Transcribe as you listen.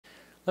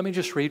Let me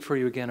just read for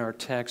you again our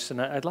text, and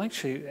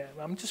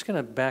I'm just going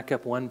to back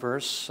up one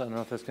verse. I don't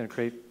know if that's going to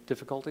create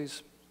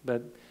difficulties,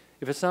 but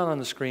if it's not on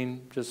the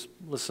screen, just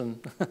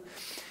listen.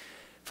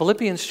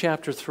 Philippians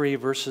chapter 3,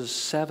 verses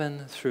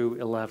 7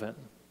 through 11.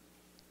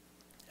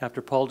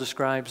 After Paul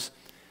describes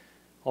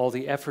all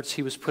the efforts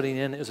he was putting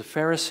in as a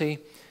Pharisee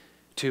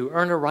to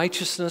earn a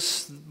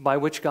righteousness by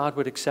which God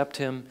would accept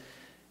him,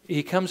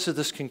 he comes to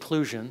this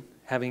conclusion,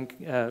 having,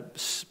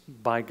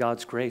 by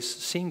God's grace,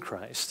 seen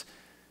Christ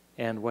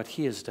and what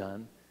he has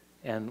done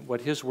and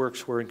what his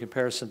works were in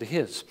comparison to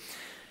his.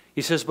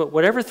 He says, "But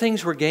whatever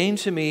things were gained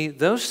to me,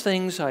 those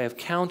things I have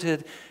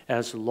counted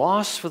as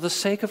loss for the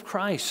sake of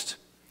Christ.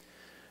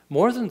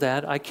 More than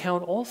that, I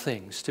count all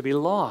things to be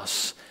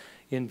loss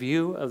in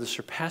view of the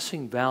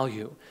surpassing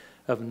value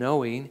of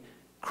knowing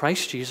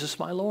Christ Jesus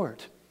my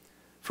Lord,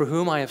 for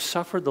whom I have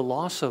suffered the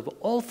loss of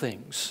all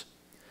things,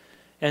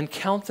 and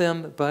count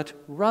them but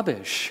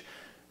rubbish,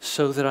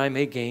 so that I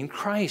may gain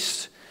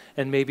Christ,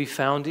 and may be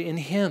found in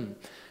him,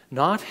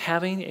 not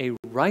having a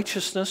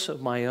righteousness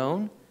of my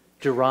own,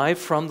 derived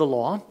from the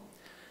law,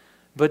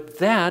 but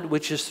that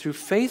which is through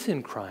faith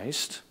in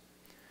Christ,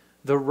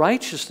 the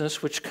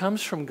righteousness which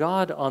comes from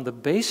God on the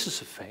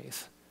basis of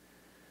faith,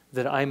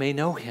 that I may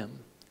know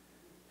him,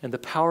 and the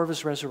power of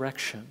his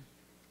resurrection,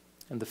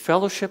 and the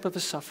fellowship of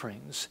his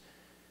sufferings,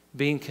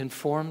 being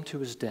conformed to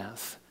his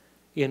death,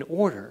 in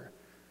order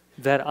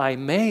that I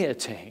may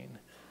attain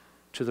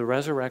to the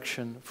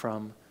resurrection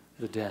from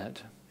the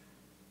dead."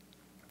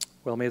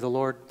 Well, may the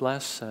Lord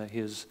bless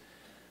his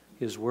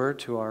word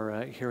to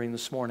our hearing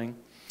this morning.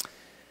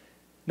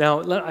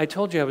 Now, I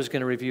told you I was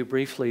going to review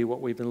briefly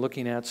what we've been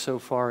looking at so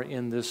far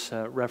in this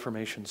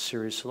Reformation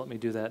series, so let me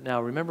do that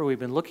now. Remember, we've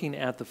been looking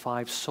at the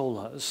 5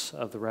 solas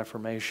of the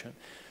Reformation.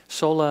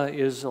 Sola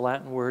is a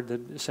Latin word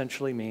that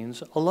essentially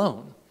means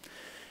alone.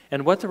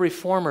 And what the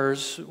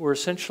Reformers were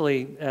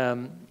essentially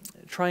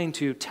trying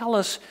to tell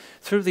us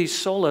through these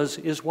solas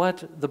is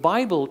what the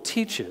Bible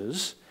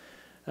teaches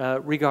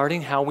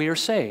regarding how we are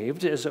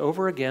saved, as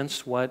over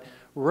against what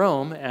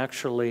Rome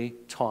actually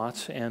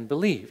taught and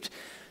believed.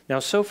 Now,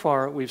 so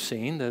far we've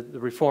seen that the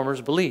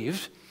Reformers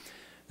believed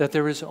that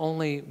there is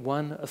only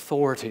one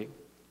authority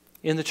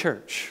in the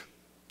church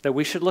that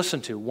we should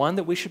listen to, one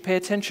that we should pay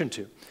attention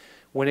to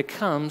when it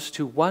comes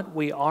to what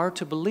we are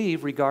to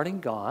believe regarding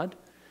God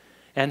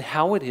and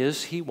how it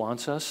is he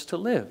wants us to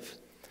live.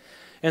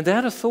 And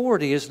that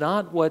authority is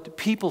not what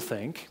people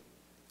think.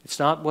 It's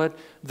not what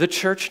the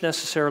church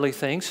necessarily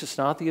thinks. It's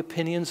not the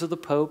opinions of the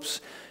popes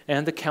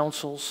and the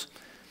councils.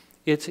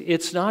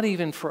 It's not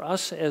even for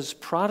us as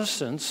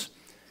Protestants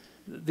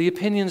the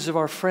opinions of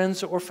our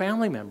friends or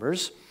family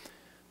members,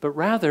 but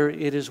rather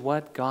it is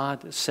what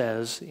God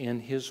says in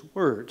his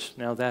word.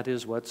 Now that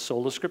is what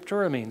sola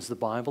scriptura means. The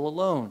Bible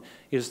alone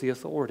is the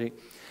authority.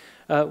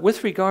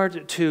 With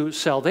regard to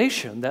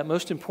salvation, that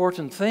most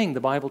important thing the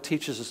Bible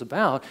teaches us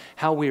about,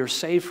 how we are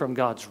saved from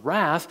God's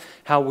wrath,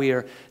 how we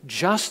are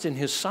just in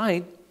his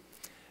sight,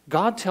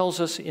 God tells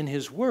us in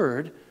his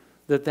word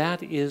that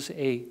that is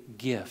a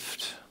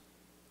gift.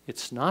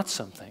 It's not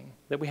something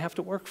that we have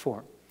to work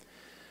for.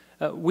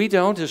 We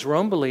don't, as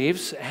Rome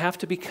believes, have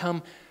to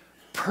become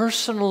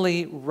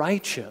personally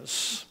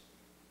righteous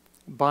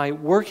by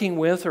working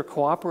with or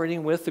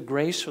cooperating with the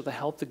grace or the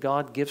help that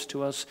God gives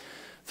to us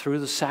through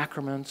the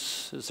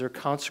sacraments as they're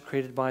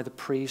consecrated by the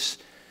priests,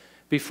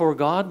 before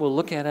God will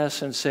look at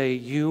us and say,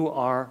 "You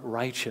are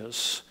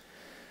righteous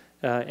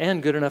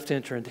and good enough to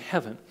enter into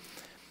heaven."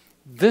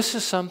 This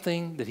is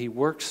something that he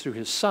works through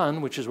his Son,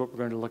 which is what we're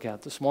going to look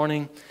at this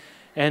morning,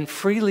 and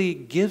freely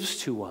gives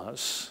to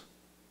us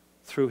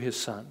through his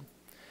Son.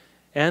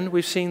 And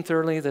we've seen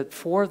thoroughly that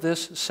for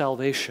this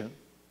salvation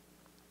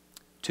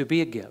to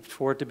be a gift,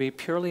 for it to be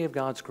purely of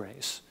God's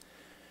grace,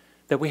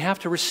 that we have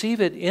to receive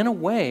it in a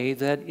way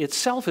that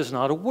itself is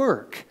not a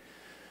work.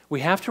 We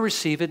have to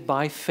receive it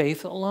by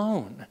faith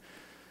alone.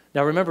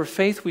 Now remember,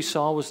 faith we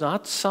saw was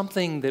not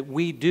something that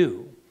we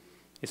do.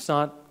 It's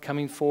not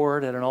coming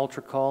forward at an altar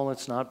call.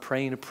 It's not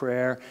praying a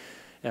prayer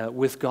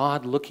with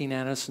God looking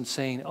at us and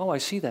saying, "Oh, I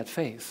see that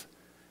faith."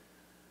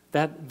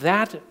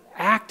 That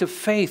act of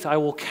faith I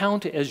will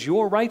count as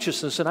your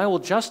righteousness, and I will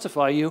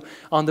justify you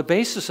on the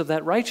basis of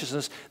that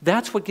righteousness.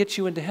 That's what gets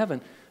you into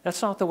heaven.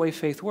 That's not the way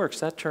faith works.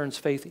 That turns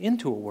faith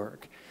into a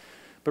work.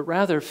 But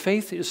rather,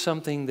 faith is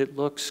something that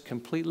looks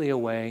completely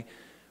away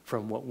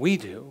from what we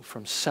do,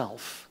 from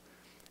self,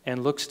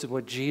 and looks to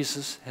what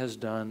Jesus has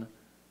done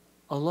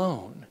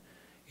alone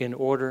in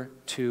order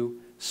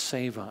to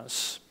save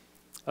us.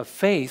 A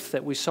faith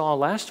that we saw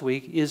last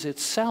week is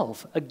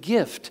itself a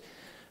gift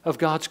of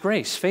God's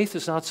grace. Faith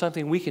is not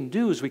something we can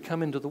do as we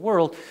come into the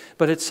world,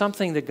 but it's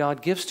something that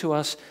God gives to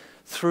us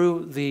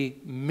through the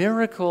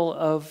miracle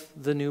of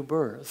the new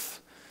birth.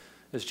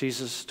 As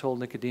Jesus told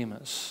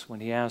Nicodemus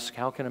when he asked,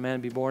 "How can a man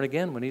be born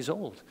again when he's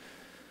old?"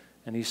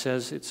 And he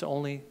says, it's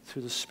only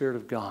through the Spirit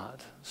of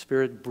God. The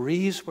Spirit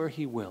breathes where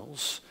he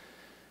wills.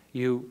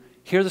 You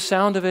hear the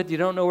sound of it. You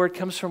don't know where it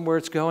comes from, where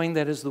it's going.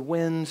 That is the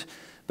wind.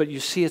 But you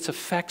see its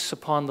effects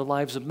upon the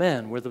lives of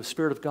men, where the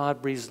Spirit of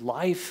God breathes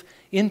life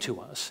into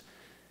us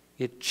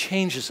It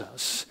changes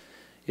us.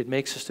 It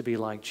makes us to be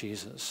like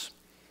Jesus.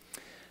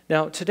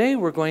 Now, today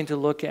we're going to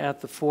look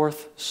at the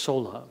fourth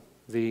sola,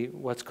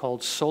 what's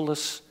called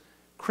solus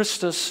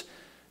Christus,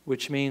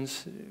 which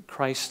means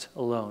Christ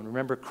alone.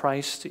 Remember,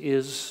 Christ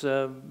is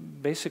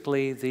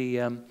basically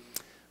the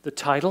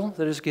title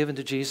that is given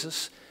to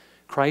Jesus.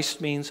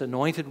 Christ means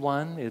anointed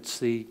one. It's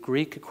the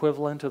Greek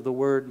equivalent of the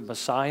word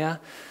Messiah.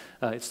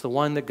 It's the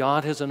one that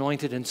God has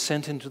anointed and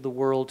sent into the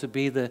world to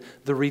be the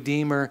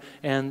Redeemer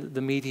and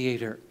the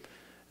mediator.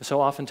 So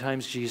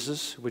oftentimes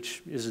Jesus,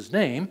 which is his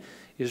name,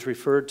 is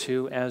referred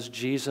to as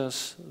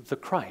Jesus the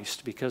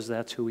Christ, because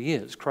that's who he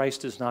is.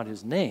 Christ is not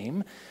his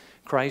name.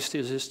 Christ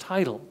is his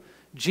title.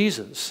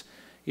 Jesus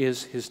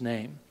is his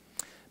name.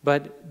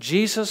 But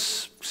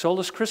Jesus,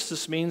 solus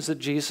Christus, means that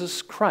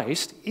Jesus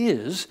Christ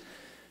is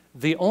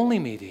the only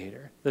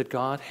mediator that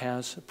God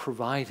has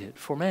provided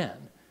for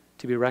man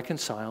to be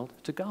reconciled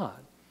to God.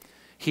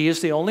 He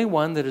is the only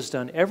one that has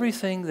done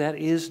everything that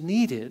is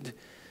needed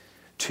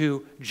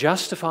to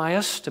justify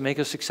us, to make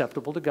us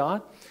acceptable to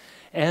God,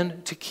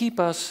 and to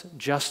keep us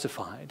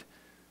justified,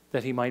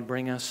 that he might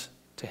bring us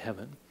to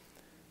heaven.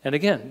 And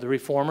again, the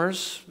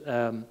Reformers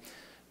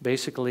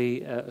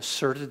basically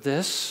asserted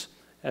this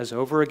as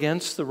over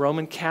against the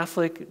Roman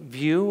Catholic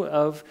view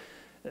of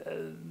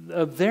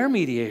their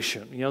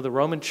mediation. You know, the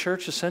Roman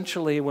Church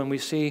essentially, when we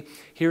see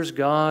here's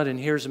God and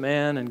here's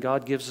man, and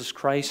God gives us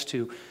Christ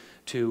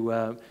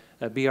to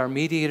be our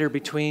mediator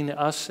between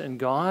us and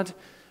God,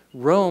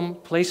 Rome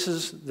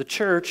places the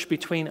church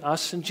between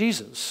us and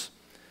Jesus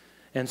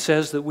and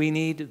says that we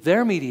need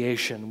their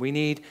mediation, we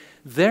need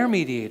their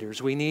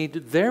mediators, we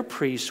need their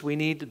priests, we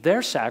need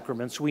their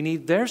sacraments, we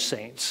need their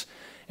saints,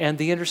 and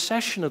the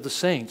intercession of the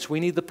saints. We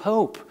need the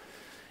Pope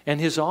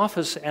and his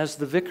office as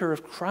the vicar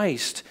of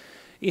Christ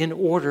in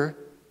order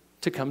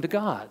to come to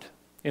God,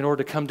 in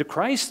order to come to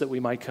Christ that we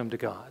might come to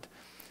God.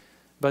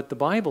 But the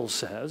Bible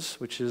says,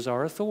 which is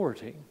our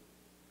authority,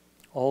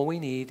 all we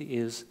need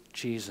is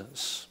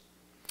Jesus.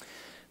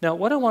 Now,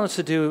 what I want us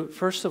to do,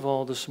 first of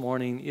all, this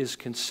morning is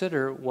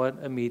consider what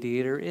a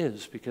mediator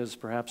is, because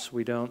perhaps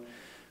we don't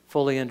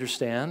fully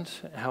understand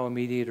how a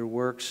mediator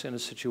works in a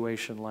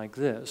situation like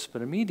this.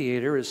 But a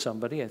mediator is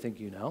somebody, I think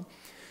you know,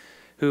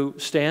 who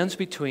stands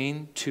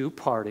between two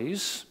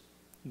parties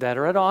that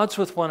are at odds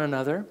with one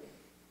another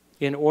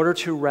in order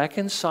to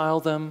reconcile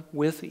them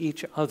with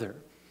each other.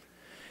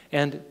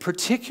 And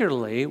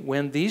particularly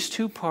when these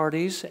two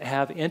parties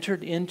have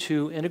entered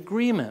into an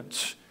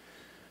agreement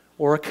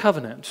or a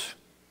covenant.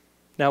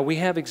 Now, we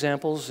have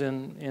examples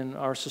in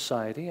our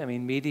society. I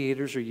mean,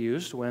 mediators are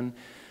used when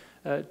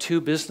two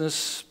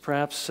business,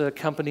 perhaps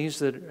companies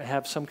that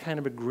have some kind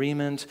of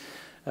agreement,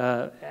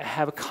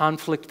 have a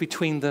conflict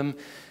between them.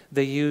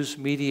 They use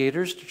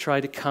mediators to try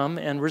to come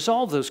and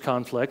resolve those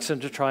conflicts and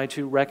to try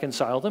to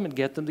reconcile them and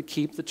get them to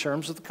keep the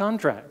terms of the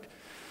contract.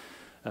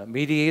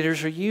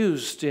 Mediators are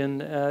used in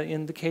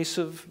the case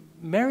of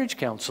marriage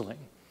counseling.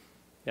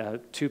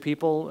 Two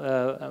people,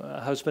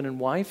 a husband and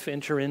wife,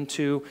 enter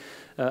into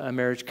a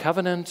marriage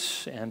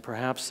covenant, and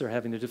perhaps they're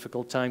having a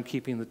difficult time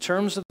keeping the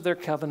terms of their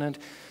covenant,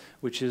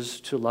 which is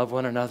to love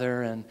one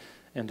another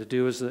and to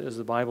do as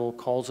the Bible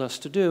calls us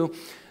to do.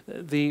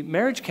 The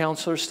marriage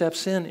counselor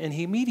steps in and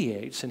he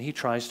mediates, and he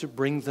tries to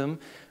bring them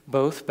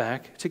both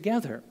back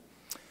together.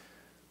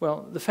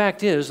 Well, the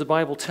fact is, the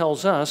Bible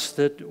tells us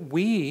that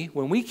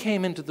when we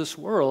came into this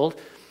world,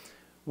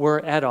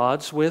 were at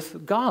odds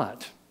with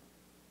God.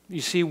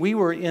 You see, we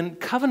were in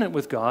covenant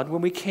with God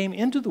when we came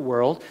into the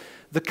world,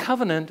 the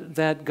covenant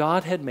that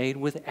God had made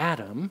with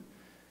Adam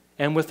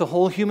and with the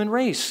whole human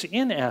race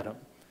in Adam.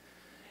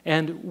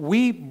 And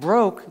we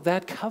broke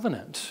that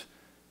covenant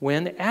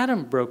when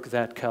Adam broke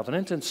that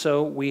covenant, and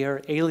so we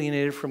are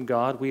alienated from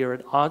God. We are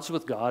at odds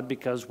with God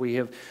because we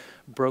have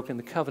broken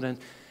the covenant.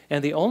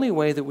 And the only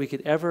way that we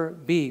could ever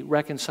be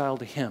reconciled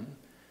to him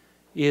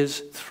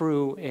is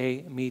through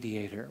a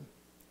mediator.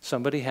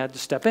 Somebody had to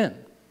step in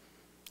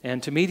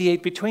and to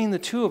mediate between the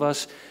two of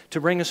us to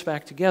bring us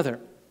back together.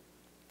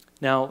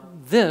 Now,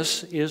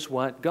 this is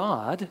what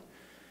God,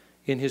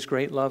 in his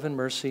great love and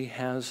mercy,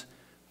 has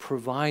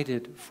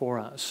provided for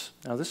us.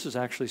 Now, this is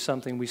actually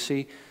something we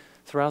see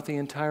throughout the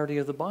entirety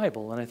of the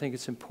Bible, and I think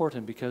it's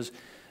important because,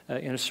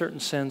 in a certain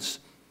sense,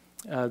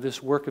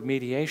 this work of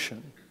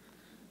mediation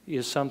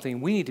is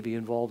something we need to be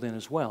involved in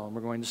as well, and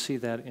we're going to see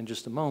that in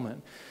just a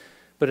moment.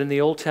 But in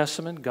the Old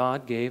Testament,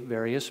 God gave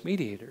various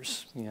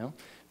mediators.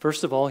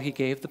 First of all, he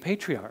gave the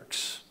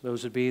patriarchs.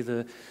 Those would be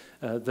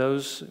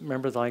those,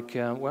 remember,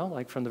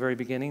 like from the very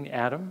beginning,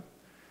 Adam,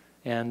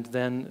 and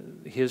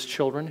then his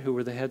children, who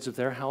were the heads of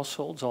their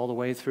households, all the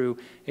way through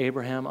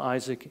Abraham,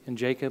 Isaac, and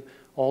Jacob,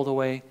 all the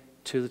way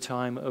to the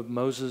time of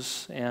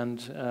Moses and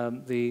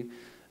the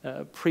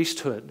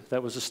priesthood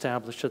that was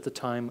established at the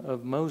time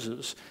of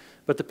Moses.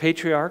 But the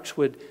patriarchs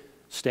would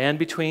stand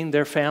between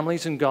their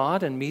families and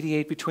God and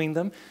mediate between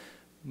them.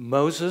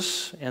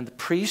 Moses and the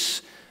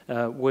priests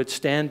would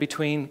stand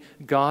between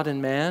God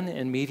and man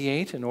and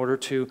mediate in order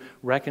to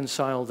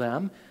reconcile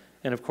them.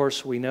 And of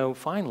course, we know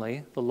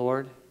finally the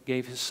Lord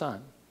gave his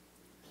Son.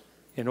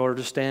 in order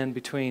to stand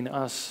between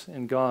us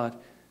and God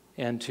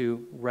and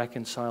to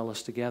reconcile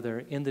us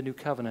together in the new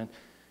covenant.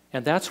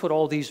 And that's what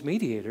all these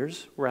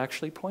mediators were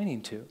actually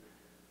pointing to,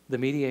 the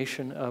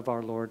mediation of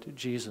our Lord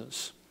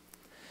Jesus.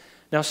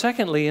 Now,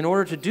 secondly, in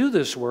order to do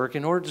this work,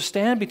 in order to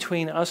stand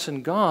between us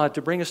and God,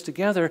 to bring us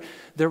together,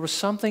 there was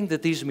something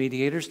that these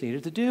mediators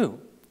needed to do.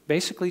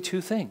 Basically,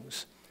 two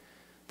things.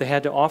 They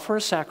had to offer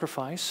a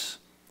sacrifice,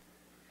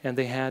 and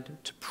they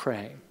had to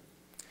pray.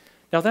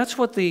 Now, that's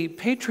what the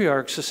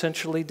patriarchs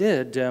essentially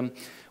did.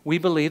 We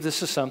believe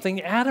this is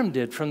something Adam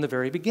did from the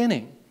very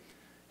beginning.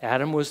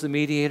 Adam was the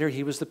mediator.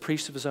 He was the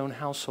priest of his own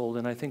household,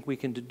 and I think we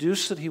can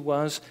deduce that he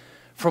was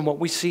from what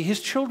we see his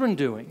children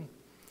doing.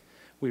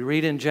 We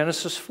read in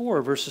Genesis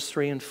 4, verses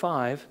 3 and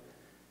 5,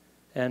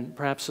 and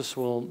perhaps this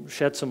will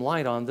shed some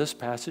light on this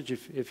passage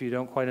if you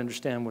don't quite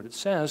understand what it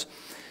says.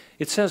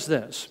 It says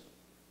this: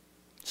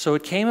 "So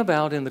it came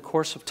about in the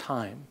course of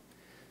time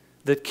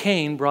that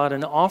Cain brought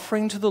an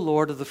offering to the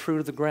Lord of the fruit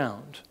of the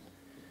ground.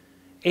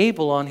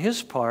 Abel, on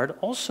his part,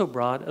 also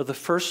brought of the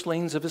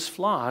firstlings of his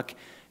flock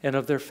and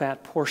of their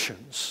fat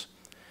portions.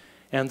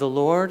 And the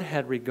Lord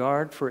had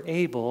regard for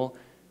Abel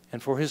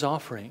and for his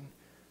offering,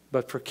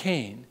 but for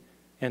Cain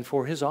and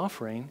for his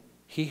offering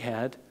he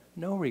had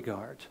no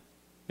regard."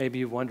 Maybe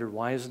you've wondered,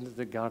 why isn't it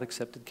that God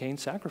accepted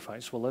Cain's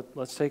sacrifice? Well,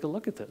 let's take a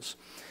look at this.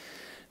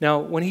 Now,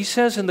 when he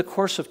says in the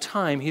course of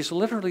time, he's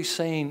literally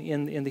saying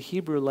in the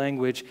Hebrew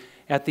language,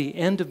 at the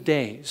end of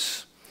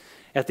days.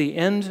 At the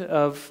end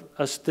of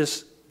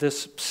this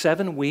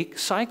 7-week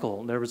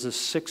cycle, there was a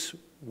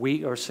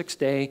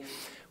 6-day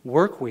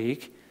work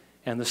week,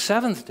 and the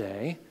seventh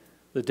day,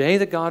 the day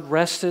that God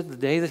rested, the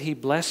day that he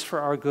blessed for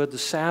our good, the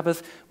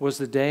Sabbath, was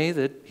the day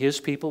that his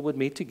people would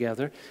meet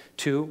together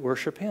to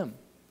worship him.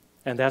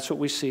 And that's what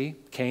we see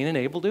Cain and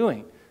Abel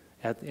doing.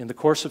 In the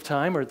course of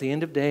time, or at the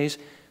end of days,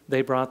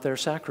 they brought their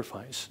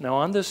sacrifice. Now,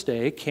 on this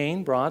day,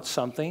 Cain brought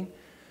something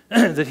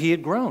that he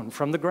had grown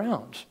from the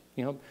ground.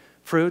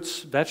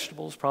 Fruits,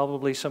 vegetables,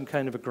 probably some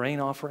kind of a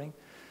grain offering.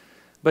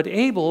 But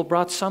Abel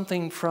brought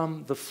something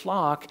from the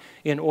flock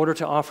in order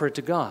to offer it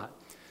to God.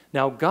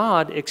 Now,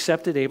 God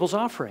accepted Abel's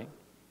offering,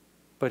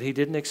 but he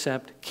didn't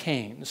accept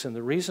Cain's. And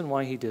the reason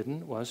why he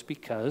didn't was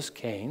because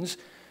Cain's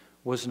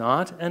was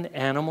not an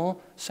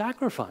animal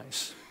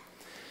sacrifice.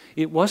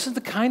 It wasn't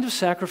the kind of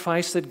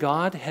sacrifice that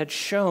God had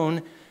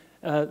shown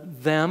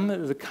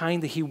them, the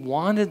kind that he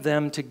wanted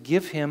them to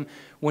give him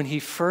when he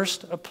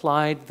first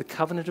applied the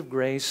covenant of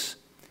grace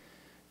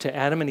to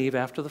Adam and Eve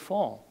after the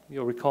fall.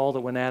 You'll recall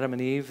that when Adam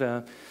and Eve,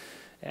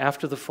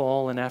 after the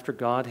fall and after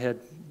God had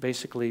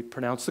basically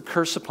pronounced the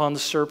curse upon the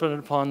serpent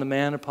and upon the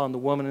man, upon the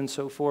woman and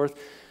so forth,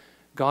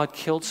 God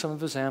killed some of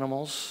his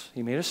animals.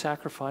 He made a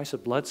sacrifice, a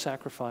blood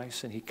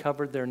sacrifice, and he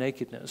covered their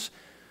nakedness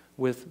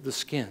with the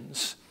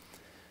skins.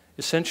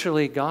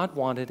 Essentially, God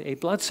wanted a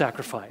blood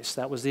sacrifice.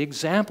 That was the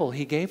example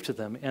he gave to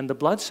them. And the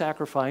blood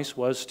sacrifice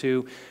was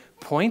to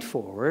point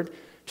forward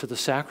to the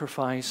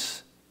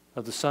sacrifice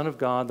of the Son of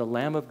God, the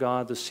Lamb of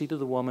God, the seed of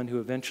the woman who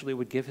eventually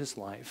would give his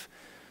life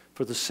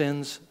for the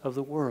sins of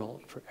the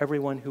world, for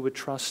everyone who would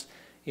trust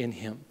in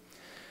him.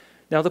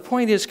 Now, the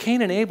point is,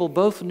 Cain and Abel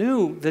both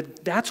knew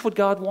that that's what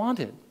God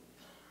wanted,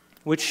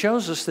 which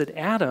shows us that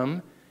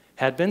Adam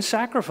had been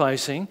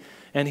sacrificing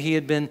and he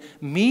had been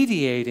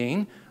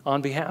mediating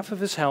on behalf of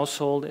his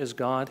household as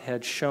God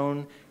had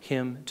shown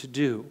him to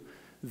do.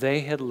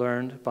 They had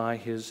learned by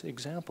his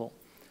example.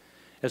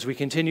 As we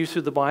continue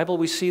through the Bible,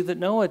 we see that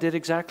Noah did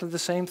exactly the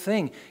same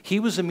thing. He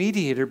was a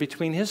mediator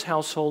between his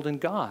household and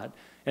God,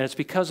 and it's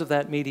because of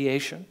that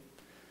mediation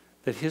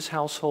that his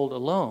household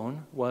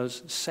alone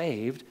was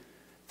saved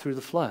through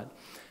the flood.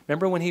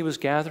 Remember when he was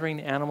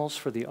gathering animals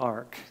for the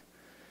ark,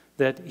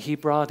 that he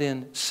brought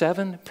in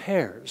 7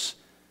 pairs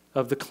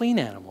of the clean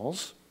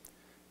animals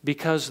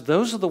because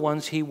those are the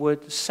ones he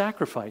would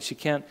sacrifice. You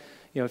can't,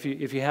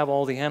 if you have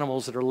all the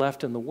animals that are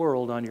left in the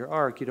world on your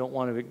ark, you don't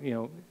want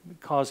to,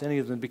 cause any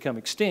of them to become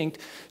extinct.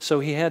 So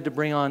he had to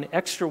bring on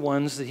extra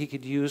ones that he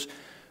could use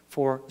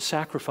for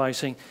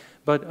sacrificing.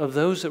 But of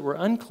those that were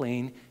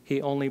unclean,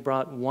 he only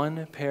brought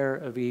 1 pair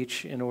of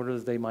each in order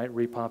that they might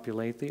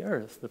repopulate the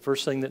earth. The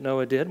first thing that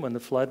Noah did when the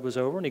flood was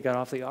over and he got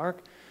off the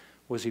ark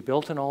was he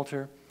built an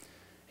altar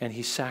and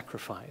he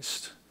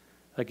sacrificed.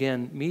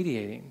 Again,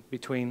 mediating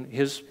between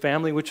his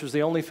family, which was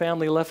the only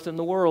family left in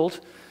the world,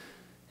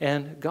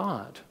 and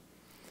God.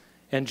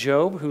 And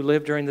Job, who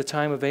lived during the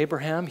time of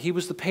Abraham, he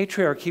was the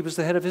patriarch. He was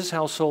the head of his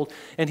household,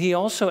 and he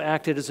also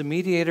acted as a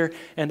mediator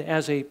and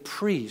as a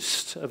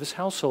priest of his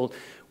household.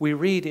 We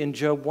read in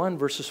Job 1,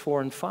 verses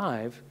 4 and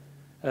 5,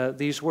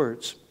 these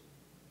words.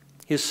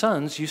 His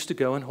sons used to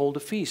go and hold a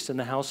feast in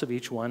the house of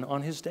each one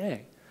on his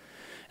day.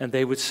 And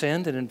they would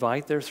send and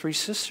invite their 3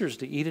 sisters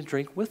to eat and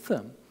drink with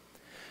them.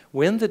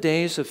 When the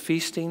days of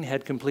feasting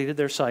had completed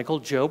their cycle,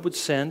 Job would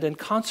send and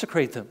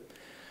consecrate them,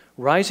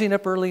 rising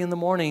up early in the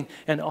morning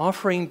and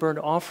offering burnt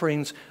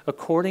offerings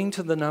according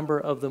to the number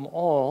of them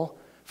all.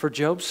 For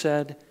Job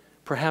said,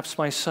 "Perhaps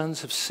my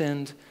sons have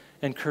sinned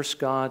and cursed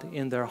God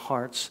in their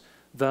hearts."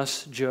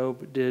 Thus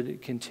Job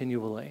did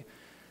continually.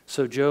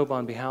 So Job,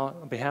 on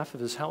behalf of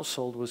his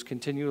household, was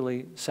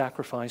continually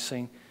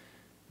sacrificing,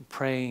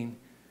 praying,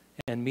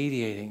 and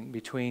mediating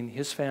between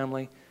his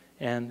family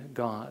and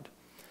God.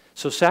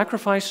 So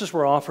sacrifices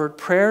were offered,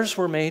 prayers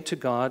were made to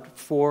God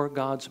for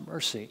God's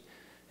mercy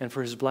and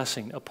for his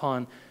blessing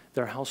upon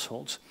their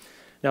households.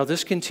 Now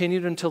this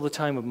continued until the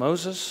time of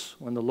Moses,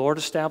 when the Lord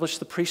established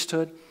the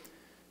priesthood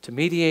to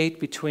mediate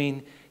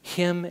between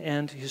him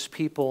and his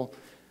people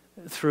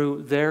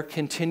through their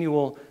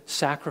continual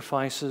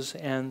sacrifices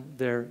and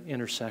their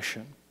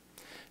intercession.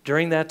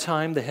 During that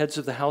time, the heads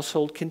of the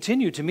household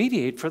continued to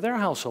mediate for their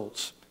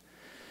households.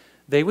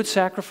 They would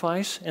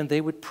sacrifice and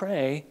they would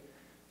pray,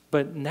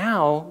 but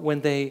now when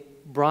they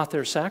brought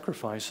their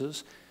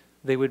sacrifices,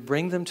 they would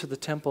bring them to the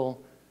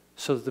temple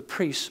so that the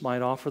priests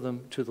might offer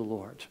them to the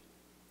Lord.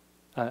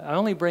 I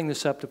only bring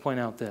this up to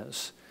point out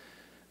this,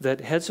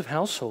 that heads of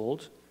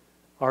household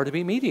are to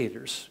be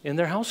mediators in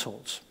their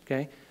households,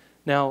 okay?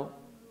 Now,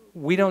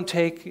 we don't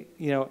take,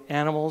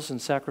 animals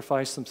and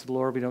sacrifice them to the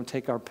Lord. We don't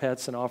take our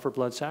pets and offer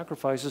blood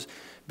sacrifices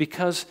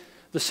because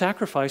the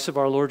sacrifice of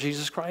our Lord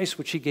Jesus Christ,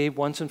 which he gave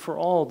once and for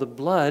all, the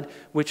blood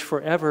which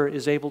forever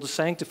is able to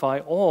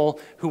sanctify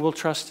all who will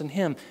trust in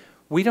him.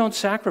 We don't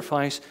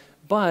sacrifice,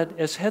 but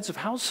as heads of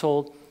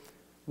household,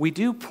 we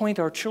do point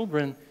our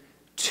children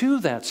to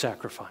that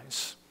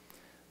sacrifice,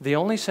 the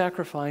only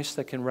sacrifice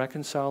that can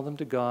reconcile them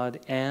to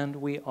God, and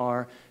we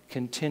are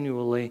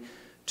continually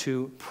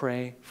to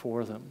pray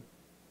for them.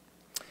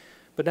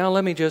 But now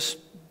let me just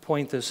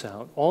point this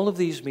out. All of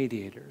these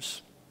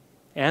mediators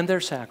and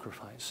their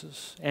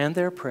sacrifices and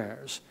their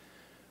prayers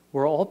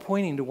were all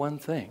pointing to one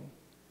thing.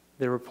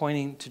 They were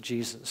pointing to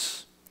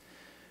Jesus,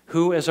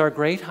 who as our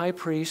great high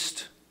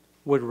priest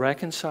would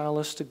reconcile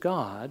us to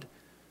God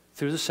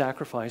through the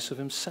sacrifice of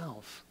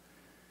himself.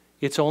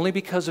 It's only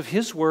because of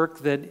his work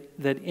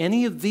that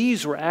any of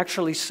these were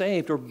actually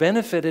saved or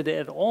benefited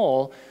at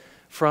all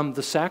from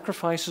the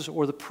sacrifices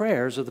or the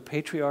prayers of the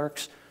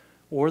patriarchs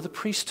or the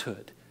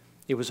priesthood.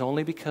 It was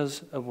only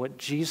because of what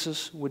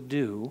Jesus would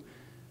do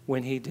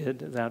when he did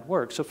that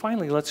work. So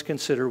finally, let's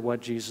consider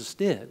what Jesus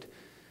did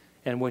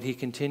and what he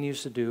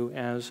continues to do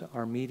as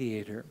our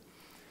mediator.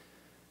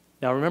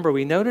 Now remember,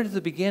 we noted at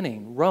the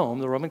beginning, Rome,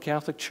 the Roman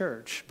Catholic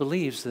Church,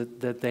 believes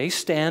that they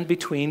stand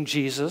between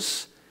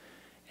Jesus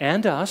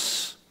and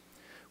us,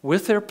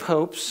 with their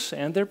popes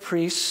and their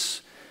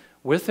priests,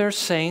 with their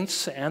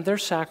saints and their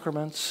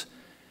sacraments,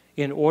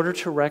 in order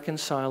to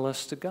reconcile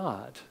us to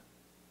God.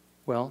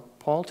 Well,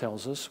 Paul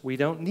tells us we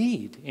don't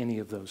need any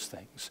of those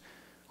things.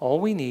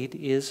 All we need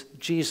is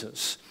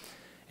Jesus.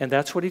 And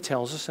that's what he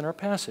tells us in our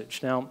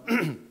passage. Now,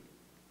 I'm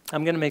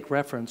going to make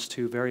reference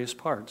to various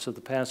parts of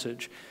the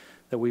passage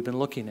that we've been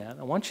looking at.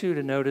 I want you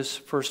to notice,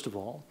 first of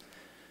all,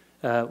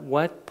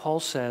 what Paul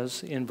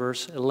says in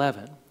verse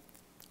 11,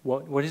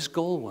 what his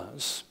goal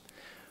was,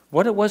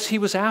 what it was he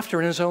was after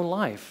in his own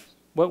life.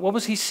 What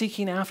was he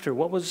seeking after?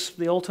 What was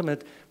the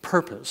ultimate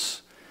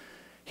purpose?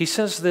 He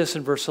says this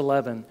in verse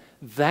 11,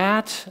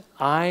 that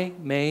I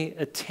may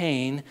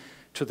attain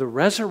to the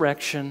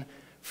resurrection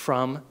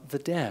from the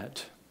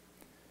dead.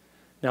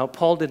 Now,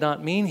 Paul did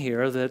not mean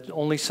here that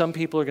only some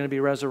people are going to be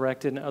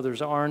resurrected and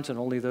others aren't, and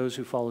only those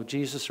who follow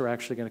Jesus are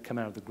actually going to come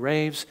out of the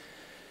graves,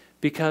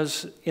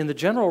 because in the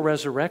general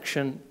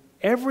resurrection,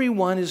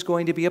 everyone is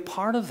going to be a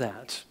part of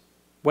that,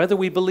 whether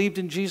we believed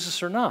in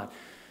Jesus or not.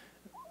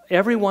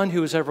 Everyone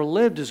who has ever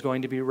lived is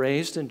going to be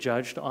raised and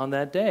judged on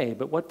that day.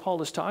 But what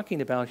Paul is talking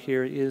about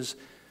here is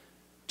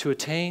to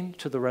attain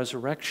to the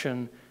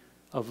resurrection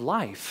of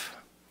life.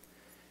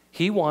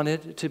 He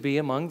wanted to be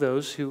among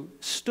those who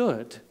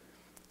stood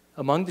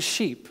among the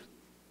sheep,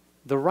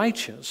 the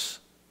righteous,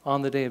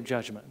 on the day of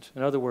judgment.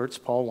 In other words,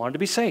 Paul wanted to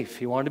be safe.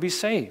 He wanted to be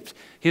saved.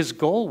 His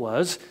goal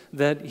was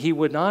that he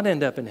would not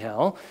end up in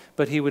hell,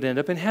 but he would end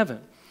up in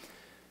heaven.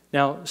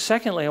 Now,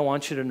 secondly, I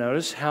want you to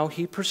notice how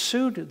he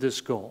pursued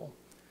this goal.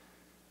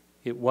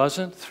 It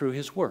wasn't through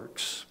his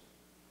works.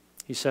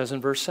 He says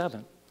in verse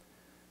 7,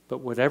 but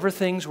whatever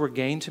things were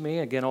gained to me,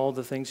 again, all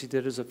the things he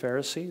did as a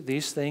Pharisee,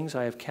 these things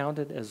I have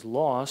counted as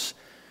loss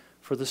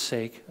for the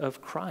sake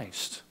of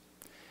Christ.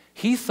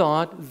 He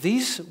thought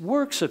these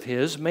works of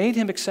his made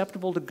him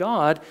acceptable to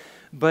God,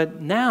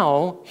 but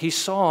now he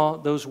saw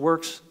those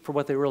works for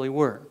what they really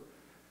were.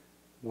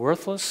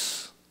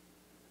 Worthless,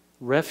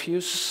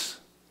 refuse.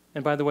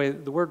 And by the way,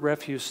 the word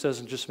refuse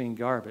doesn't just mean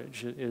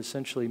garbage. It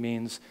essentially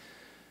means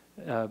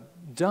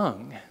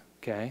dung,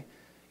 okay?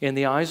 In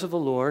the eyes of the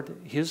Lord,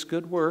 his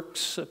good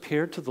works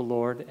appeared to the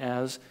Lord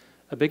as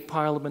a big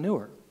pile of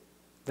manure.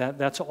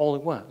 That's all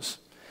it was.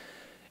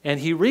 And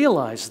he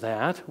realized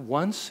that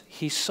once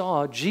he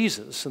saw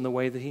Jesus in the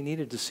way that he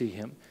needed to see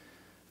him,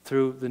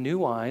 through the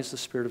new eyes the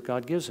Spirit of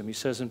God gives him. He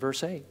says in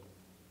verse 8,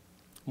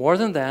 more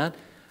than that,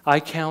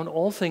 I count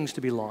all things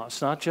to be lost,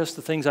 not just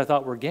the things I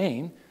thought were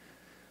gain,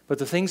 but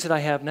the things that I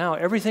have now,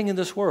 everything in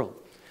this world.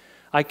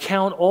 I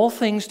count all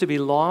things to be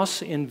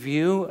loss in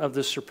view of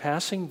the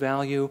surpassing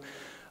value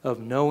of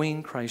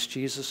knowing Christ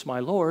Jesus my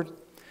Lord,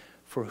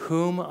 for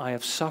whom I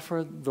have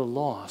suffered the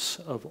loss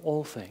of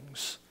all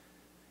things,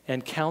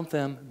 and count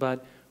them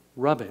but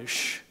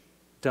rubbish,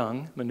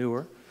 dung,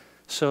 manure,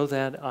 so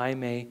that I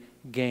may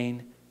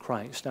gain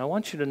Christ. Now I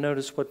want you to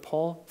notice what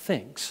Paul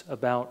thinks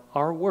about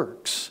our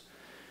works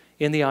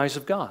in the eyes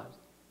of God.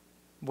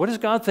 What does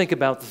God think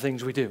about the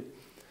things we do?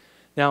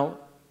 Now,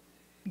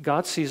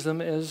 God sees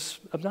them as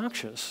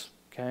obnoxious,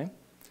 okay?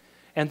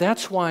 And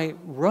that's why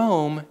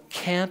Rome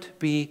can't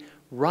be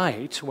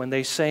right when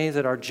they say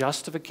that our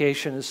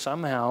justification is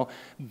somehow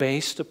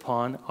based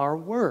upon our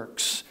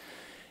works.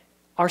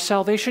 Our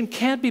salvation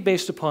can't be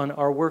based upon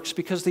our works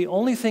because the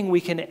only thing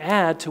we can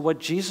add to what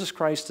Jesus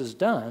Christ has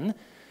done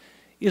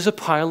is a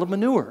pile of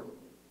manure.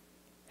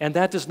 And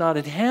that does not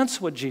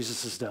enhance what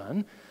Jesus has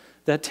done.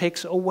 That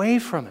takes away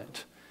from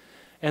it.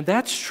 And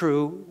that's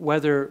true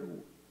whether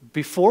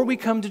before we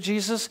come to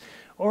Jesus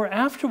or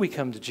after we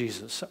come to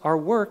Jesus. Our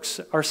works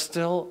are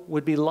still,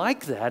 would be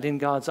like that in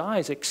God's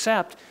eyes,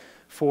 except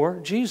for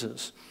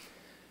Jesus.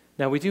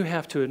 Now, we do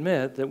have to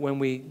admit that when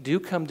we do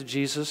come to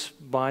Jesus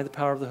by the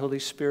power of the Holy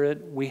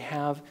Spirit, we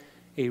have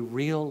a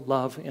real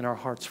love in our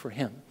hearts for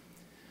Him.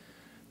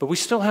 But we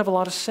still have a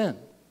lot of sin.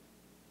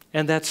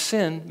 And that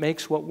sin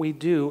makes what we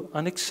do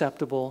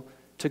unacceptable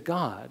to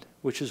God,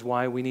 which is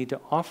why we need to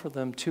offer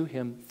them to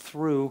Him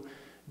through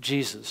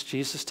Jesus.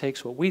 Jesus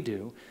takes what we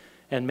do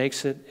and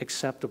makes it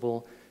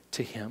acceptable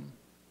to Him.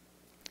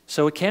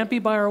 So it can't be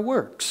by our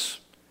works.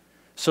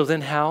 So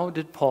then how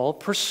did Paul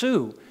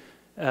pursue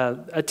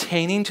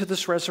attaining to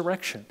this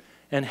resurrection?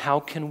 And how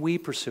can we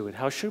pursue it?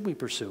 How should we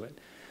pursue it?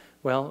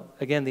 Well,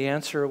 again, the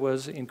answer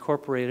was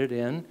incorporated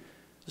in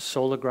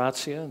sola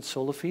gratia and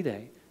sola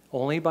fide.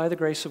 Only by the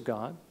grace of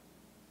God,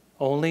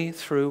 only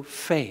through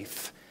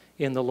faith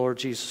in the Lord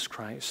Jesus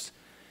Christ.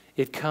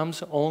 It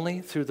comes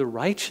only through the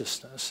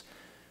righteousness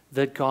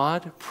that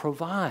God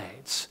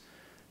provides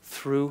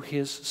through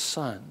His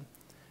Son.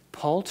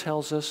 Paul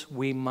tells us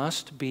we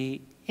must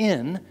be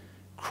in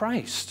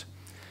Christ.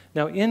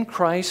 Now, in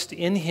Christ,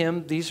 in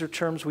Him, these are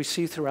terms we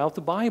see throughout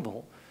the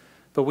Bible,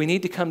 but we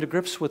need to come to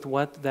grips with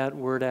what that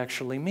word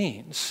actually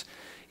means.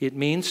 It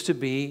means to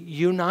be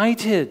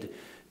united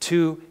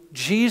to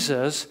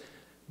Jesus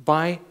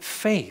by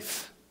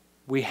faith.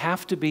 We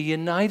have to be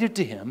united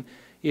to Him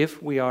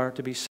if we are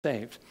to be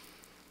saved.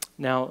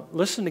 Now,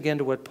 listen again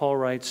to what Paul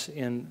writes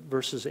in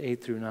verses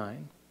 8 through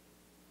 9.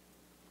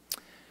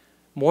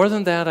 More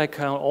than that, I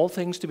count all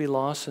things to be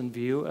lost in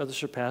view of the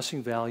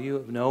surpassing value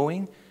of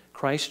knowing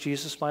Christ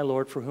Jesus my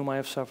Lord, for whom I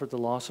have suffered the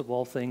loss of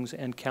all things,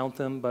 and count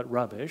them but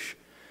rubbish,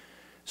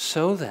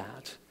 so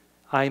that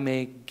I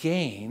may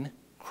gain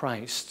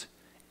Christ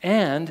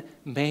and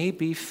may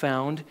be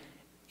found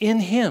in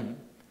Him,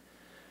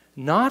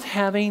 not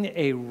having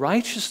a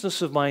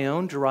righteousness of my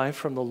own derived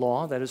from the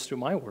law, that is through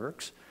my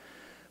works,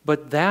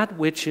 but that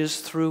which is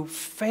through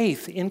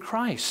faith in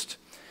Christ,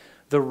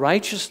 the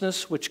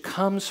righteousness which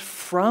comes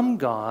from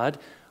God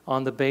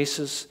on the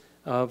basis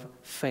of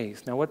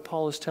faith. Now, what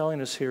Paul is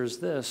telling us here is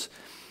this,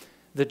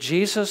 that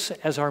Jesus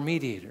as our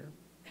mediator,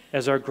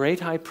 as our great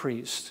high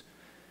priest,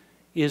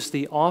 is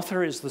the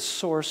author, is the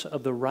source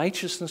of the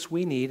righteousness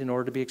we need in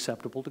order to be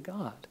acceptable to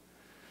God.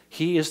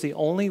 He is the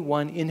only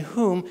one in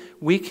whom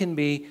we can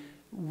be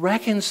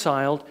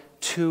reconciled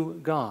to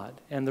God.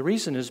 And the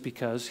reason is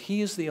because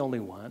He is the only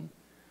one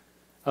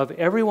of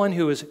everyone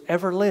who has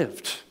ever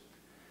lived.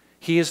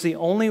 He is the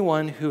only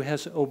one who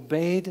has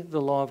obeyed the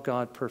law of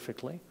God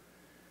perfectly.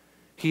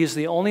 He is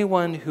the only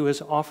one who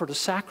has offered a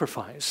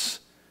sacrifice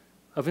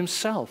of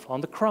Himself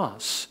on the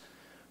cross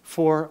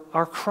for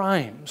our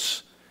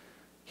crimes.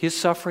 His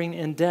suffering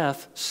and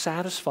death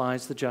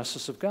satisfies the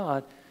justice of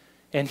God,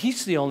 and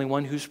He's the only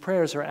one whose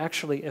prayers are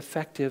actually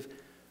effective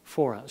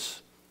for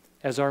us.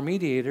 As our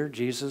mediator,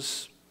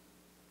 Jesus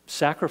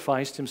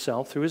sacrificed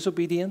Himself through His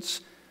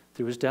obedience,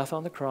 through His death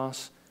on the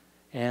cross,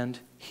 and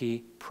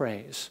He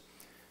prays.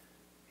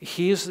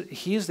 He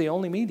is the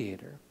only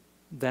mediator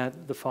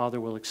that the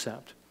Father will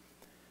accept.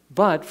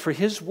 But for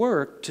His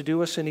work to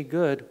do us any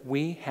good,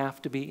 we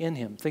have to be in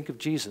Him. Think of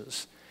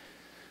Jesus.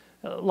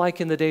 Like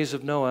in the days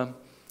of Noah,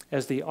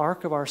 as the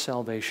ark of our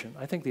salvation.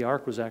 I think the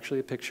ark was actually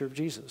a picture of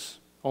Jesus.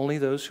 Only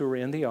those who were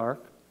in the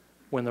ark,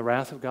 when the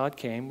wrath of God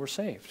came, were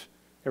saved.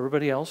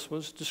 Everybody else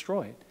was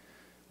destroyed.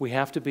 We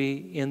have to be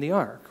in the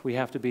ark. We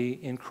have to be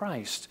in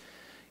Christ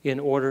in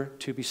order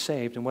to be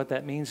saved. And what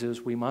that means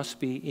is we must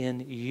be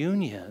in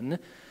union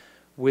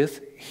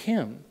with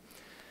Him.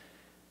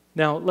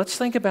 Now, let's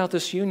think about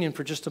this union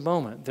for just a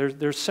moment.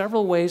 There's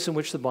several ways in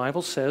which the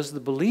Bible says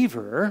the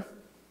believer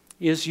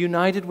is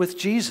united with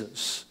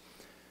Jesus.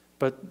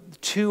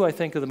 But two, I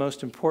think, are the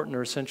most important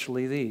are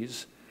essentially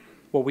these.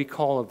 What we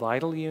call a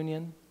vital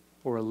union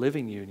or a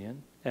living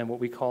union, and what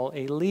we call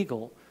a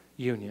legal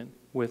union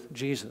with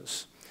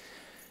Jesus.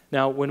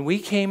 Now, when we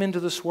came into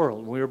this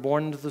world, when we were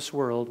born into this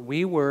world,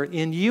 we were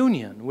in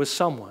union with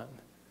someone.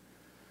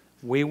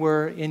 We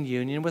were in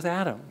union with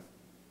Adam.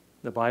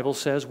 The Bible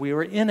says we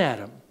were in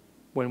Adam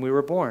when we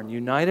were born,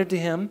 united to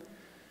him,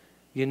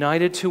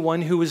 united to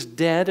one who was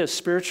dead, a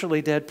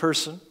spiritually dead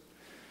person.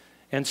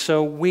 And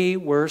so we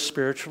were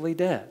spiritually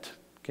dead,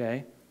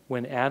 okay?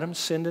 When Adam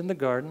sinned in the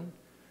garden,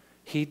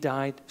 he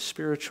died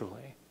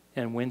spiritually.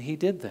 And when he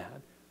did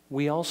that,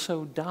 we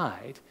also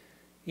died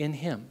in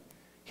him.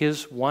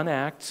 His one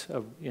act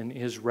in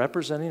his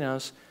representing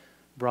us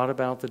brought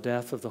about the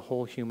death of the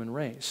whole human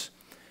race.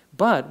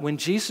 But when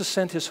Jesus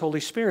sent his Holy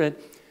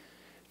Spirit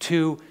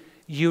to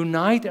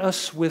unite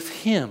us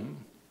with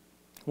him,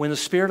 when the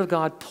Spirit of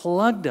God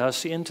plugged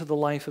us into the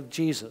life of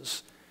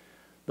Jesus,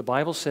 the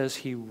Bible says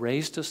he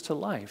raised us to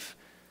life.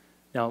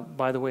 Now,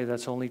 by the way,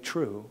 that's only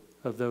true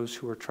of those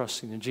who are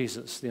trusting in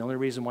Jesus. The only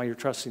reason why you're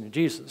trusting in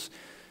Jesus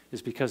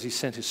is because he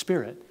sent his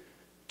Spirit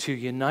to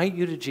unite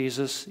you to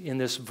Jesus in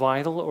this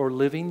vital or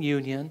living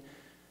union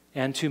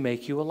and to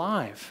make you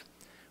alive.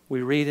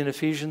 We read in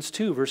Ephesians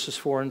 2, verses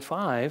 4 and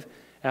 5,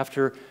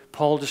 after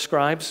Paul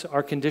describes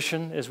our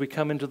condition as we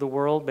come into the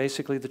world,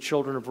 basically the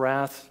children of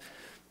wrath,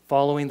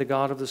 following the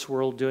God of this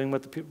world, doing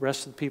what the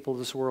rest of the people of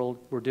this world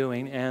were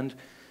doing, and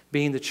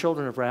being the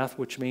children of wrath,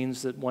 which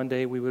means that one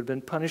day we would have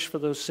been punished for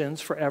those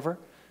sins forever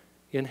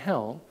in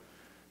hell.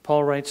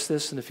 Paul writes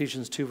this in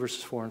Ephesians 2,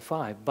 verses 4 and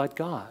 5. But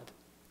God,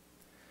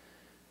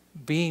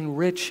 being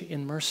rich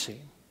in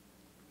mercy,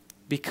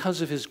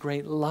 because of his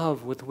great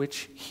love with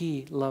which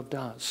he loved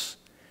us,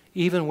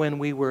 even when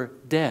we were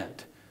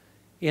dead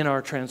in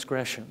our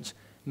transgressions,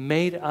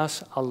 made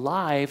us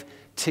alive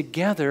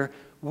together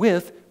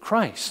with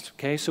Christ.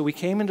 Okay, so we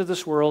came into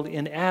this world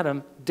in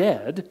Adam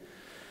dead,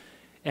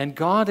 and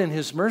God in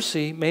his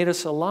mercy made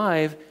us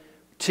alive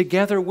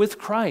together with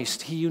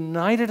Christ. He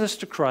united us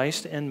to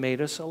Christ and made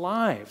us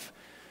alive.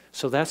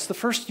 So that's the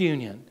first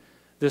union,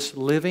 this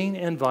living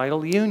and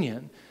vital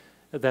union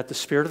that the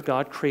Spirit of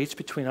God creates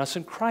between us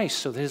and Christ,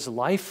 so that his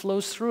life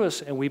flows through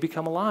us and we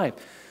become alive.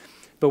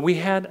 But we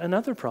had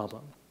another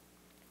problem.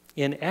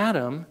 In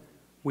Adam,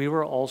 we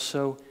were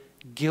also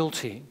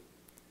guilty.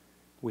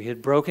 We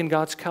had broken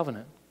God's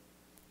covenant.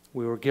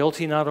 We were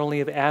guilty not only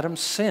of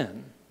Adam's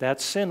sin, that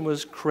sin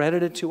was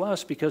credited to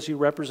us because he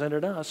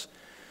represented us,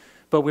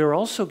 but we were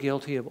also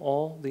guilty of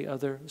all the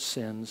other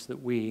sins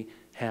that we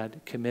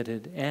had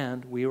committed,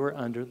 and we were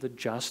under the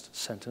just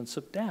sentence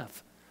of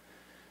death,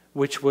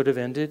 which would have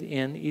ended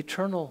in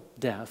eternal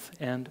death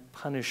and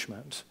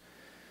punishment.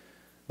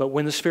 But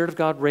when the Spirit of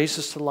God raised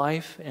us to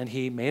life and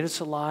he made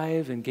us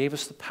alive and gave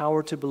us the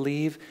power to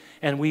believe,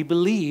 and we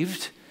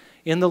believed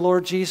in the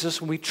Lord Jesus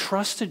and we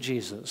trusted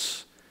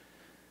Jesus,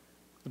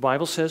 the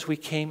Bible says we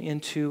came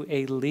into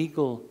a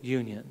legal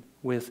union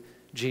with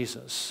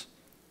Jesus.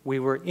 We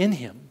were in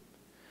him,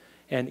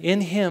 and in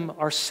him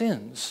our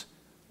sins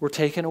were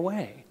taken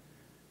away,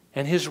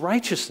 and his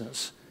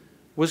righteousness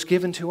was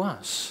given to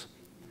us.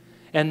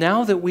 And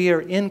now that we are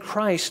in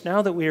Christ,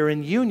 now that we are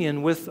in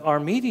union with our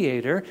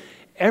mediator,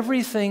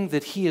 everything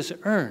that he has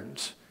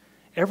earned,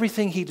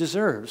 everything he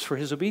deserves for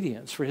his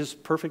obedience, for his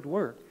perfect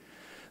work,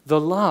 the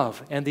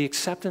love and the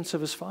acceptance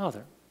of his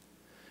Father,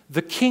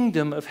 the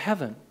kingdom of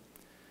heaven,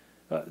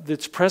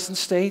 its present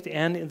state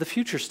and in the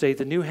future state,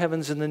 the new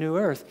heavens and the new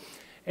earth,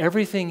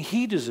 everything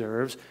he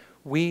deserves,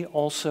 we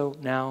also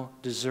now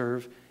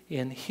deserve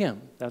in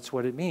him. That's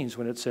what it means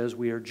when it says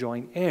we are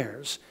joint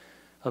heirs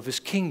of his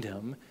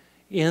kingdom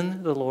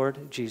in the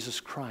Lord Jesus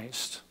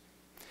Christ.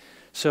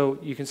 So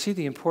you can see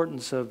the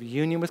importance of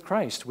union with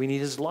Christ. We need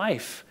his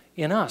life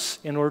in us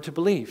in order to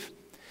believe.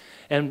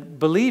 And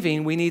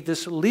believing, we need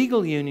this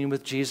legal union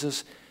with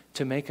Jesus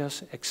to make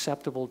us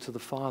acceptable to the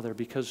Father,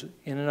 because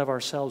in and of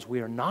ourselves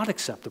we are not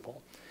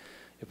acceptable.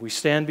 If we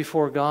stand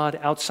before God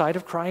outside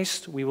of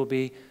Christ, we will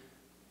be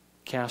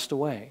cast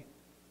away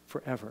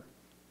forever.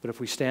 But if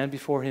we stand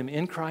before him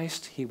in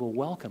Christ, he will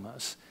welcome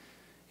us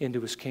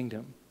into his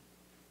kingdom.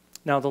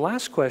 Now, the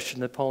last question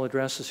that Paul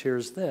addresses here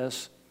is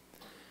this: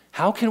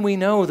 how can we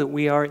know that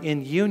we are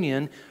in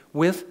union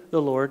with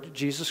the Lord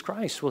Jesus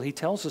Christ? Well, he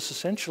tells us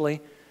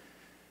essentially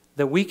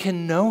that we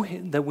can know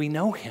him, that we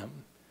know him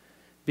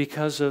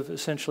because of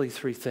essentially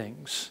three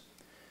things.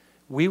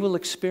 We will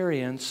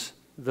experience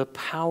the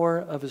power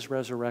of his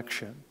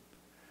resurrection.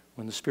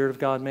 When the Spirit of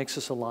God makes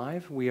us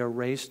alive, we are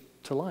raised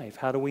to life.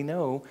 How do we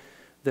know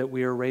that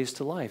we are raised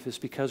to life? It's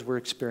because we're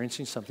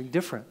experiencing something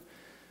different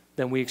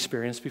than we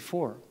experienced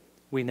before.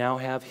 We now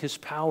have his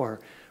power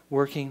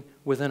working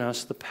within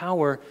us, the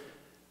power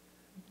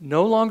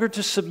no longer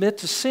to submit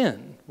to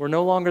sin. We're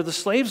no longer the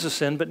slaves of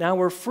sin, but now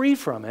we're free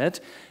from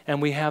it,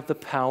 and we have the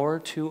power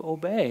to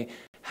obey.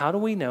 How do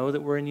we know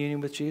that we're in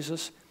union with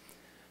Jesus?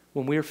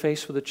 When we are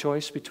faced with a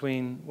choice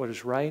between what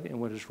is right and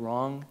what is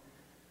wrong,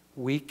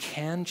 we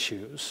can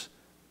choose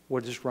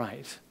what is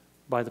right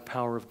by the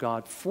power of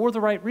God for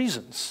the right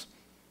reasons,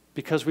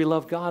 because we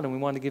love God and we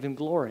want to give him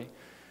glory.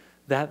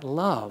 That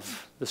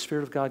love the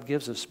Spirit of God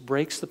gives us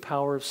breaks the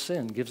power of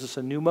sin, gives us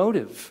a new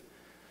motive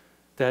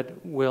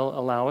that will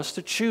allow us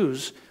to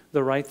choose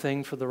the right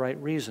thing for the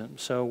right reason.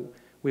 So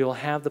we will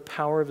have the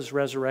power of his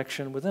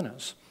resurrection within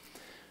us.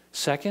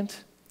 Second,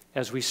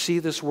 as we see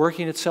this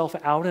working itself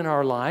out in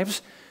our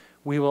lives,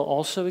 we will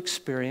also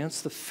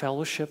experience the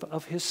fellowship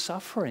of his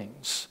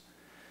sufferings.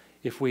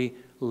 If we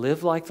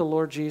live like the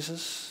Lord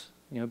Jesus,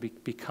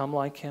 become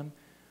like him,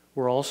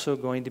 we're also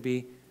going to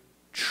be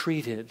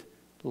treated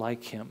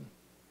like him.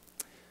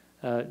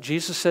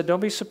 Jesus said, don't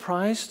be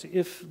surprised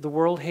if the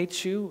world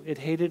hates you. It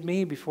hated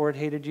me before it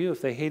hated you.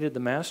 If they hated the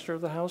master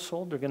of the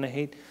household, they're going to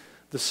hate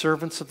the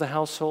servants of the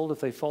household. If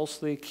they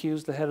falsely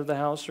accuse the head of the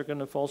house, they're going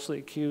to falsely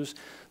accuse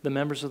the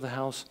members of the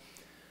house.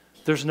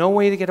 There's no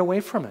way to get away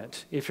from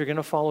it. If you're going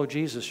to follow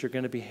Jesus, you're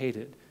going to be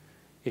hated.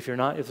 If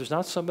there's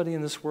not somebody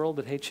in this world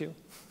that hates you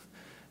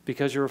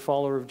because you're a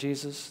follower of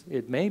Jesus,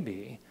 it may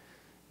be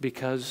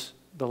because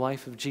the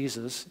life of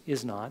Jesus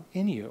is not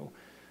in you.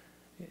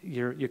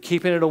 You're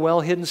keeping it a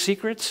well-hidden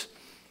secret,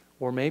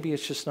 or maybe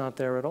it's just not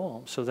there at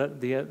all. So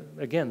that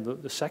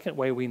the second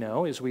way we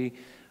know is we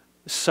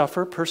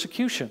suffer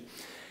persecution.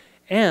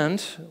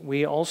 And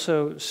we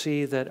also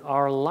see that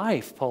our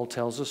life, Paul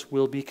tells us,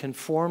 will be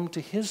conformed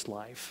to his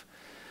life,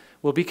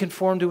 will be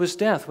conformed to his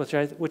death,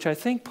 which I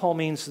think Paul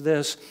means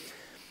this,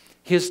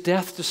 his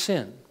death to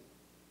sin.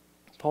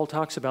 Paul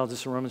talks about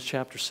this in Romans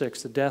chapter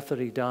 6, the death that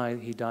he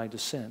died to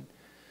sin.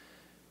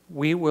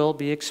 We will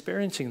be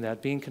experiencing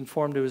that. Being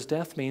conformed to his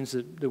death means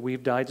that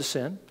we've died to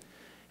sin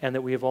and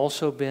that we have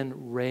also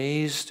been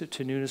raised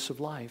to newness of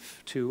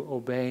life, to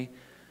obey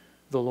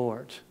the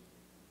Lord.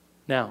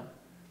 Now,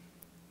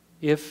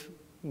 if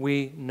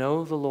we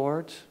know the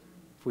Lord,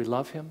 if we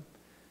love him,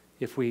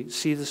 if we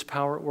see this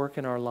power at work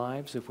in our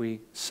lives, if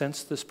we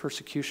sense this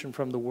persecution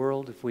from the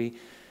world, if we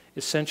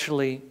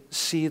essentially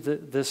see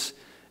this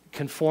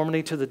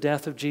conformity to the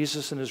death of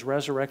Jesus and his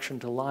resurrection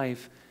to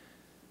life,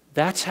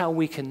 that's how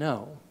we can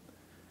know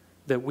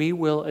that we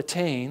will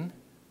attain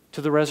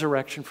to the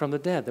resurrection from the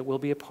dead, that we'll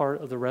be a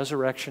part of the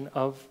resurrection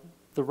of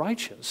the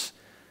righteous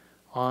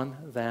on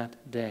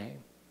that day.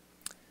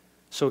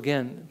 So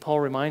again, Paul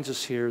reminds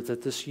us here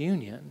that this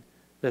union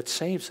that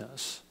saves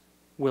us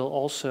will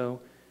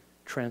also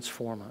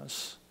transform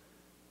us.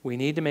 We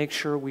need to make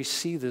sure we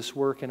see this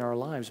work in our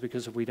lives,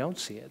 because if we don't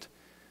see it,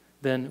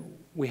 then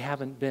we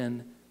haven't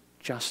been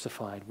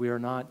justified. We are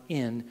not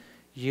in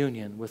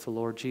union with the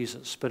Lord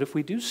Jesus. But if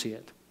we do see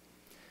it,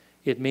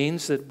 it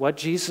means that what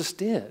Jesus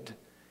did,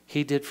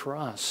 he did for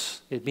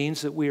us. It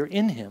means that we are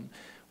in him.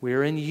 We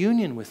are in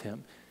union with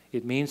him.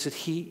 It means that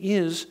he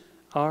is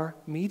our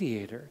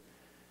mediator.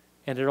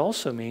 And it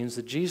also means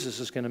that Jesus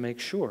is going to make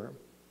sure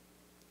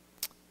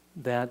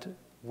that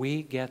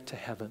we get to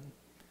heaven.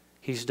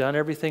 He's done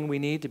everything we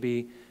need to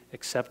be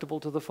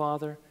acceptable to the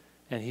Father,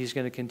 and he's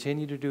going to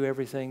continue to do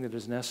everything that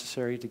is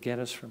necessary to get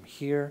us from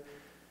here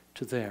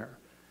to there.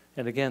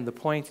 And again, the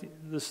point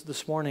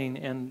this morning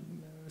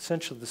and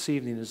essentially this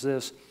evening is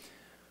this: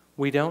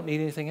 we don't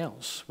need anything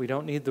else. We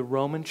don't need the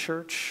Roman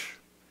church.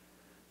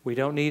 We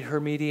don't need her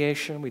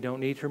mediation. We don't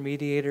need her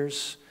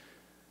mediators.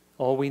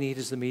 All we need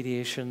is the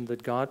mediation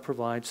that God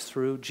provides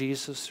through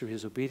Jesus, through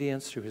his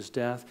obedience, through his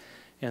death,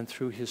 and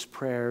through his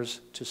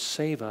prayers to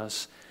save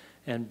us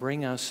and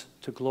bring us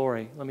to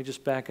glory. Let me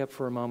just back up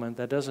for a moment.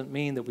 That doesn't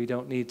mean that we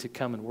don't need to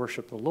come and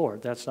worship the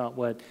Lord. That's not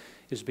what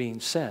is being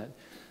said.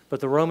 But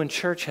the Roman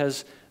church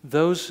has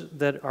those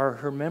that are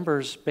her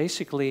members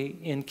basically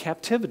in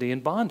captivity,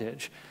 in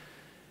bondage.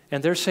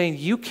 And they're saying,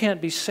 you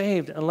can't be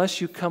saved unless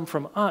you come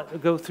from us,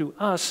 go through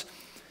us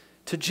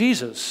to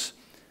Jesus.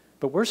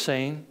 But we're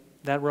saying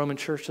that Roman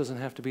church doesn't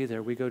have to be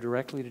there. We go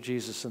directly to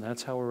Jesus, and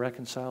that's how we're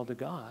reconciled to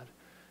God.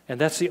 And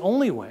that's the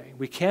only way.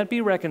 We can't be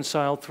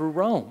reconciled through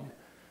Rome.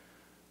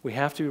 We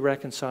have to be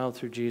reconciled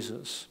through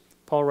Jesus.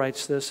 Paul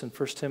writes this in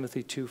 1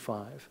 Timothy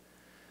 2:5.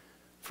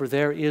 For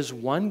there is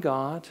one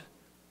God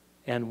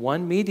and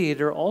one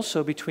mediator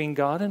also between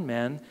God and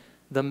men,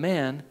 the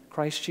man,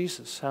 Christ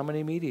Jesus. How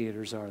many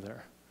mediators are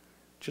there?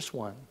 Just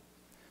one.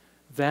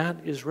 That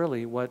is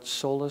really what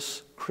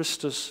solus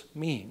Christus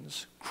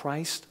means,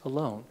 Christ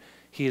alone.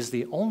 He is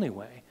the only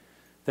way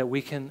that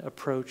we can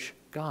approach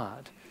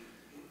God.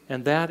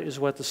 And that is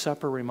what the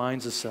supper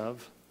reminds us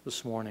of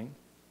this morning.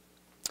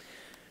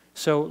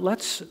 So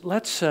let's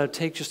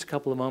take just a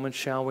couple of moments,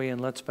 shall we,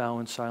 and let's bow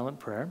in silent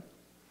prayer.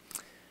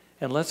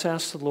 And let's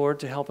ask the Lord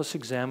to help us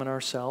examine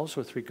ourselves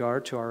with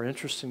regard to our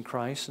interest in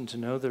Christ and to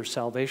know there's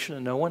salvation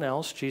in no one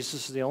else.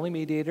 Jesus is the only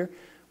mediator.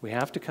 We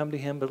have to come to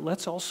him, but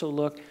let's also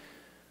look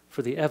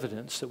for the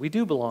evidence that we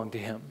do belong to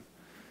him.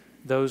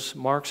 Those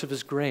marks of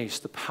his grace,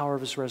 the power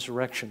of his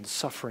resurrection,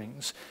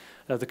 sufferings,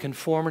 the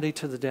conformity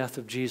to the death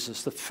of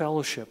Jesus, the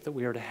fellowship that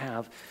we are to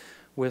have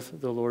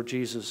with the Lord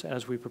Jesus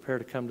as we prepare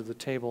to come to the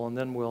table. And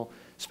then we'll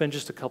spend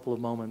just a couple of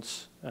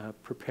moments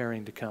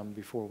preparing to come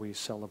before we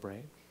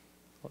celebrate.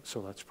 So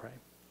let's pray.